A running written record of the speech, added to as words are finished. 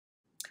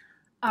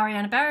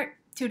Ariana Barrett,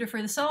 tutor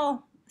for the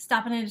soul,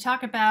 stopping in to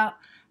talk about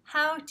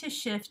how to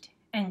shift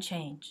and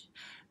change.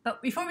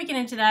 But before we get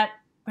into that,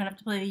 we're gonna have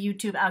to play the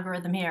YouTube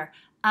algorithm here.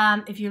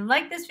 If you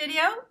like this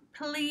video,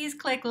 please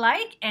click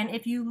like, and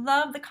if you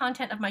love the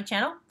content of my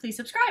channel, please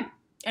subscribe.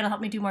 It'll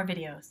help me do more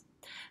videos.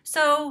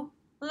 So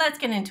let's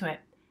get into it.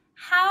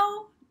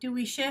 How do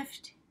we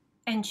shift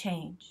and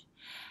change?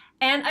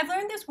 And I've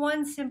learned this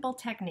one simple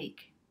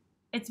technique.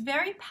 It's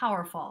very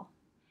powerful,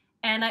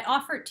 and I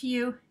offer it to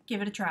you.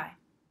 Give it a try.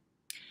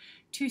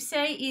 To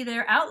say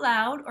either out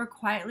loud or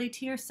quietly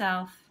to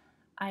yourself,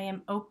 I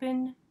am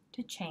open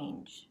to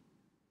change.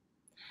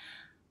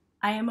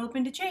 I am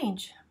open to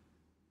change.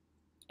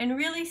 And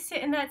really sit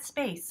in that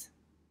space.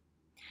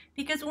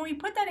 Because when we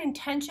put that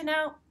intention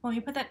out, when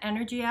we put that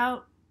energy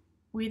out,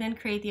 we then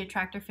create the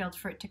attractor field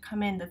for it to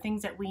come in, the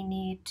things that we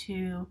need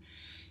to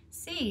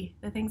see,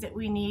 the things that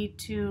we need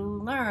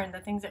to learn, the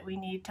things that we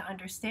need to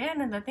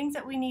understand, and the things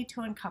that we need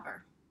to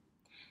uncover.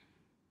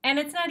 And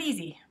it's not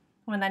easy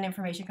when that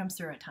information comes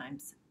through at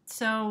times.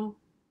 So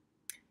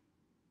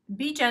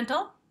be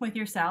gentle with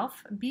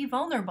yourself, be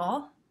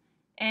vulnerable,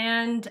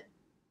 and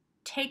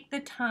take the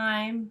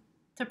time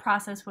to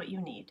process what you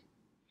need.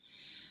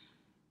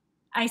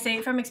 I say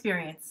it from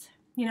experience.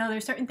 You know,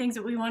 there's certain things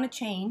that we want to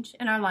change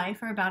in our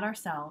life or about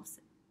ourselves.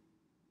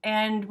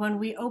 And when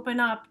we open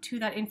up to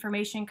that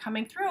information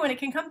coming through, and it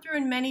can come through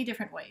in many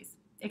different ways.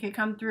 It can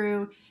come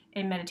through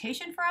in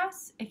meditation for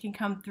us. It can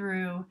come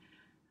through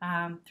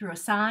through a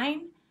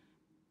sign.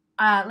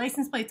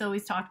 License plates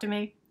always talk to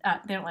me.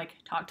 They don't like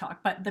talk,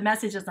 but the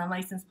message is on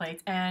license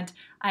plates. And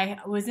I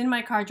was in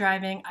my car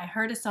driving. I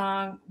heard a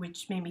song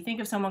which made me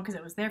think of someone because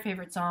it was their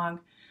favorite song.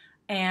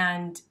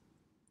 And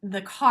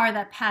the car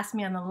that passed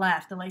me on the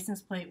left, the license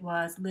plate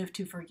was "Live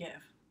to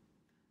Forgive."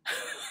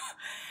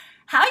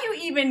 How you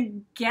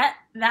even get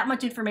that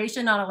much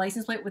information on a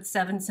license plate with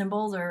 7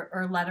 symbols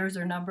or letters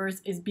or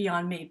numbers is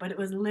beyond me, but it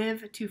was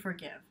 "Live to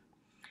Forgive."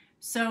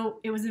 So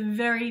it was a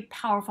very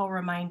powerful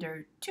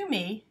reminder to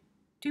me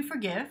to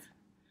forgive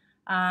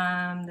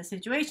the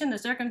situation, the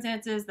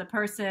circumstances, the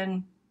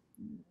person.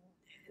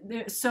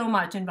 There's so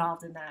much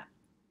involved in that.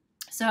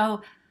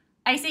 So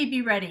I say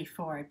be ready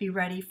for it. Be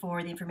ready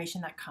for the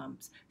information that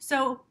comes.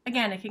 So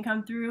again, it can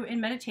come through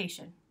in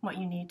meditation, what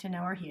you need to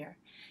know or hear.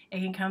 It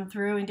can come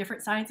through in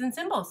different signs and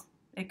symbols.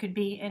 It could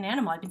be an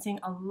animal. I've been seeing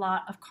a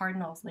lot of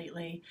cardinals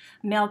lately,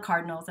 male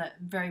cardinals, that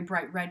very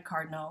bright red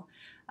cardinal,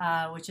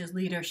 which is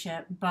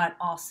leadership, but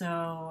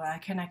also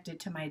connected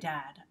to my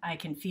dad. I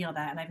can feel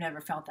that, and I've never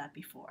felt that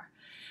before.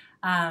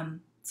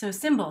 So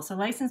symbols, so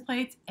license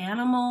plates,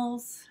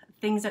 animals,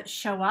 things that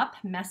show up,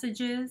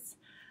 messages,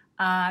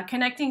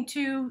 connecting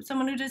to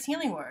someone who does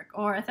healing work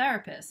or a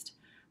therapist,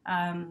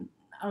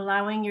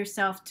 allowing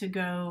yourself to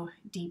go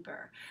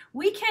deeper.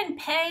 We can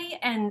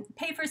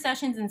pay for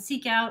sessions and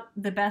seek out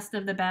the best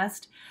of the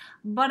best,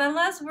 but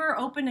unless we're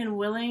open and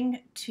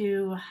willing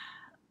to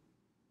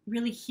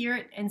really hear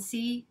it and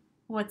see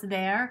what's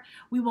there,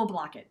 we will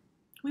block it.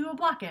 We will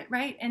block it,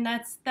 right? And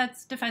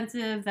that's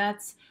defensive.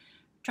 That's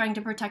trying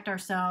to protect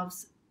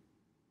ourselves,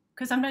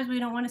 because sometimes we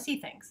don't want to see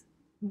things.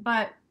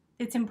 But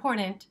it's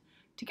important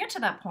to get to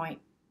that point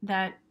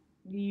that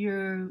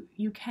you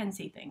can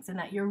see things and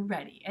that you're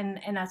ready. And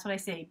that's what I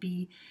say.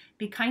 Be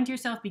kind to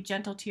yourself. Be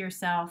gentle to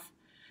yourself.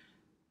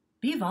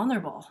 Be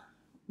vulnerable.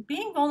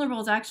 Being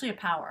vulnerable is actually a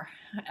power.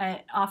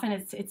 Often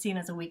it's seen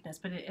as a weakness,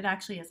 but it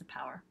actually is a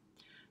power.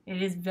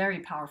 It is very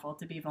powerful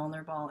to be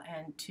vulnerable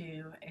and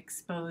to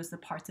expose the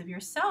parts of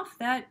yourself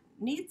that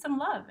need some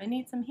love and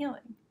need some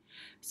healing.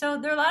 So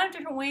there are a lot of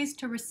different ways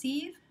to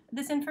receive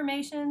this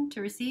information,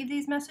 to receive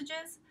these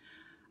messages.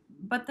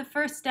 But the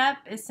first step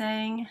is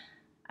saying,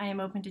 I am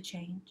open to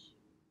change.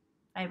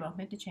 I am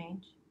open to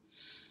change.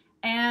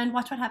 And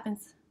watch what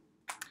happens.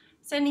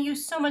 Sending you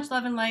so much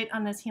love and light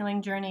on this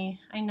healing journey.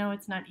 I know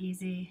it's not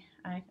easy.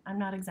 I'm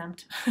not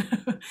exempt.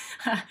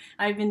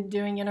 I've been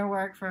doing inner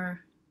work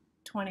for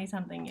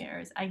 20-something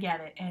years. I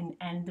get it.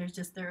 And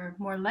there are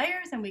more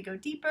layers and we go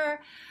deeper,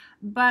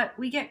 but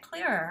we get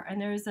clearer, and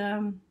there's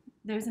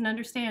an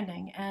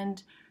understanding.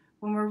 And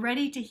when we're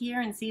ready to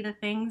hear and see the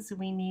things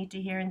we need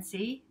to hear and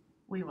see,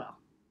 we will.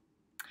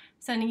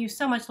 Sending you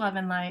so much love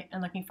and light,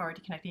 and looking forward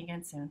to connecting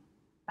again soon.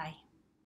 Bye.